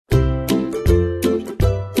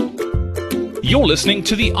You're listening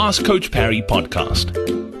to the Ask Coach Parry podcast.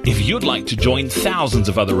 If you'd like to join thousands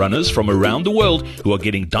of other runners from around the world who are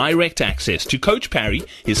getting direct access to Coach Parry,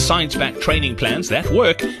 his science-backed training plans that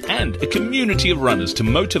work, and a community of runners to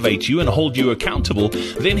motivate you and hold you accountable,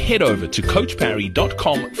 then head over to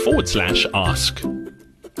coachparry.com/ask.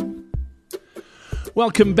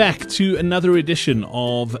 Welcome back to another edition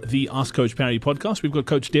of the Ask Coach Parry podcast. We've got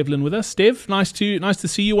Coach Devlin with us. Dev, nice to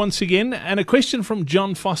see you once again. And a question from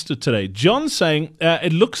John Foster today. John's saying,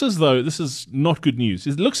 it looks as though, this is not good news,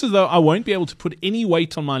 it looks as though I won't be able to put any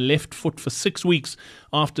weight on my left foot for 6 weeks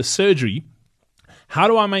after surgery. How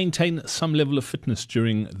do I maintain some level of fitness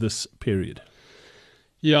during this period?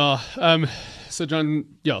 So John,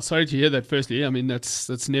 sorry to hear that firstly. I mean,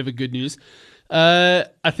 that's never good news.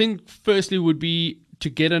 I think firstly would be to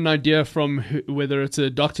get an idea from whether it's a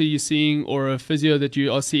doctor you're seeing or a physio that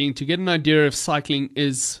you are seeing, to get an idea if cycling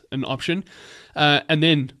is an option. And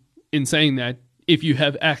then in saying that, if you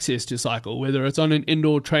have access to cycle, whether it's on an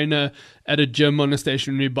indoor trainer, at a gym, on a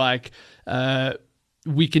stationary bike,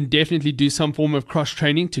 we can definitely do some form of cross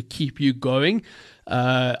training to keep you going.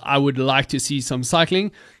 I would like to see some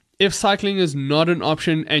cycling. If cycling is not an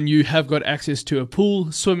option and you have got access to a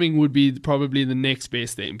pool, swimming would be probably the next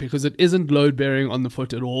best thing because it isn't load bearing on the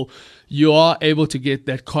foot at all. You are able to get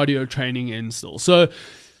that cardio training in still. So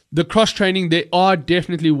the cross training, there are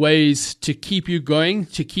definitely ways to keep you going,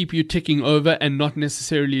 to keep you ticking over and not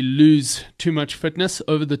necessarily lose too much fitness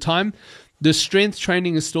over the time. The strength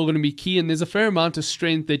training is still going to be key, and there's a fair amount of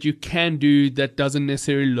strength that you can do that doesn't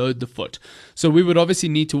necessarily load the foot. So we would obviously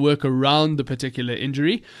need to work around the particular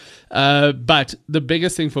injury. But the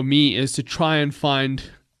biggest thing for me is to try and find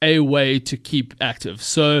a way to keep active.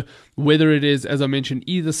 So whether it is, as I mentioned,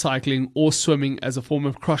 either cycling or swimming as a form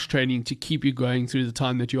of cross training to keep you going through the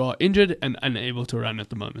time that you are injured and unable to run at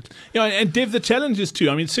the moment. Yeah, and Dev, the challenge is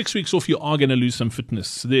too, 6 weeks off, you are going to lose some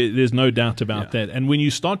fitness. There's no doubt about that. And when you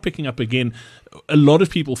start picking up again, a lot of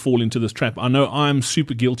people fall into this trap. I know I'm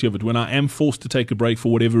super guilty of it. When I am forced to take a break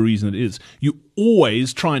for whatever reason it is, you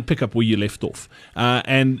always try and pick up where you left off.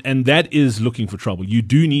 And that is looking for trouble. You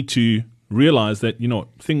do need to realize that,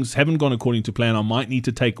 things haven't gone according to plan. I might need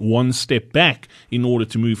to take one step back in order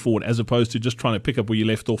to move forward, as opposed to just trying to pick up where you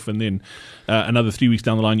left off and then another 3 weeks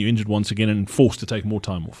down the line you're injured once again and forced to take more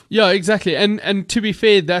time off. Yeah, exactly. And to be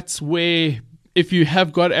fair, that's where, if you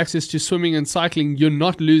have got access to swimming and cycling, you're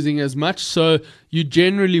not losing as much, so you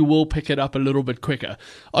generally will pick it up a little bit quicker.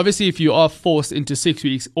 Obviously, if you are forced into 6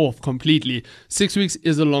 weeks off completely, 6 weeks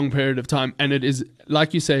is a long period of time, and it is,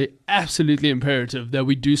 like you say, absolutely imperative that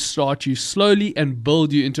we do start you slowly and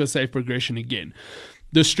build you into a safe progression again.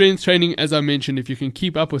 The strength training, as I mentioned, if you can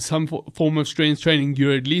keep up with some form of strength training,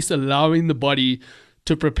 you're at least allowing the body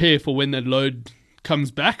to prepare for when that load comes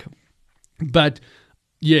back. But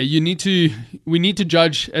yeah, we need to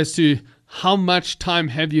judge as to how much time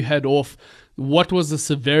have you had off, what was the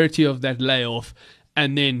severity of that layoff,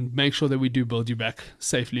 and then make sure that we do build you back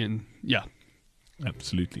safely. And yeah.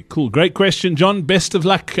 Absolutely. Cool. Great question, John. Best of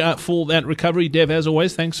luck for that recovery. Dev, as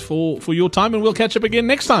always, thanks for your time, and we'll catch up again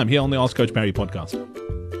next time here on the Ask Coach Parry podcast.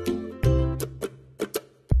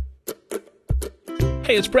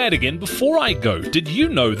 Hey, it's Brad again. Before I go, did you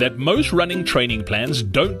know that most running training plans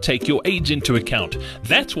don't take your age into account?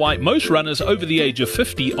 That's why most runners over the age of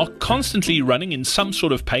 50 are constantly running in some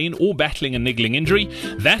sort of pain or battling a niggling injury.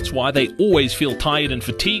 That's why they always feel tired and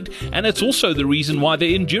fatigued, and it's also the reason why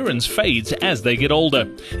their endurance fades as they get older.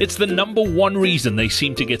 It's the number one reason they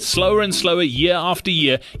seem to get slower and slower year after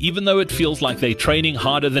year, even though it feels like they're training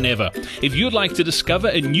harder than ever. If you'd like to discover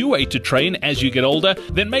a new way to train as you get older,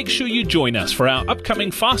 then make sure you join us for our upcoming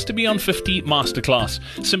Faster Beyond 50 Masterclass.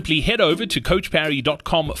 Simply head over to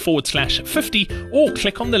coachparry.com/50 or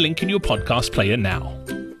click on the link in your podcast player now.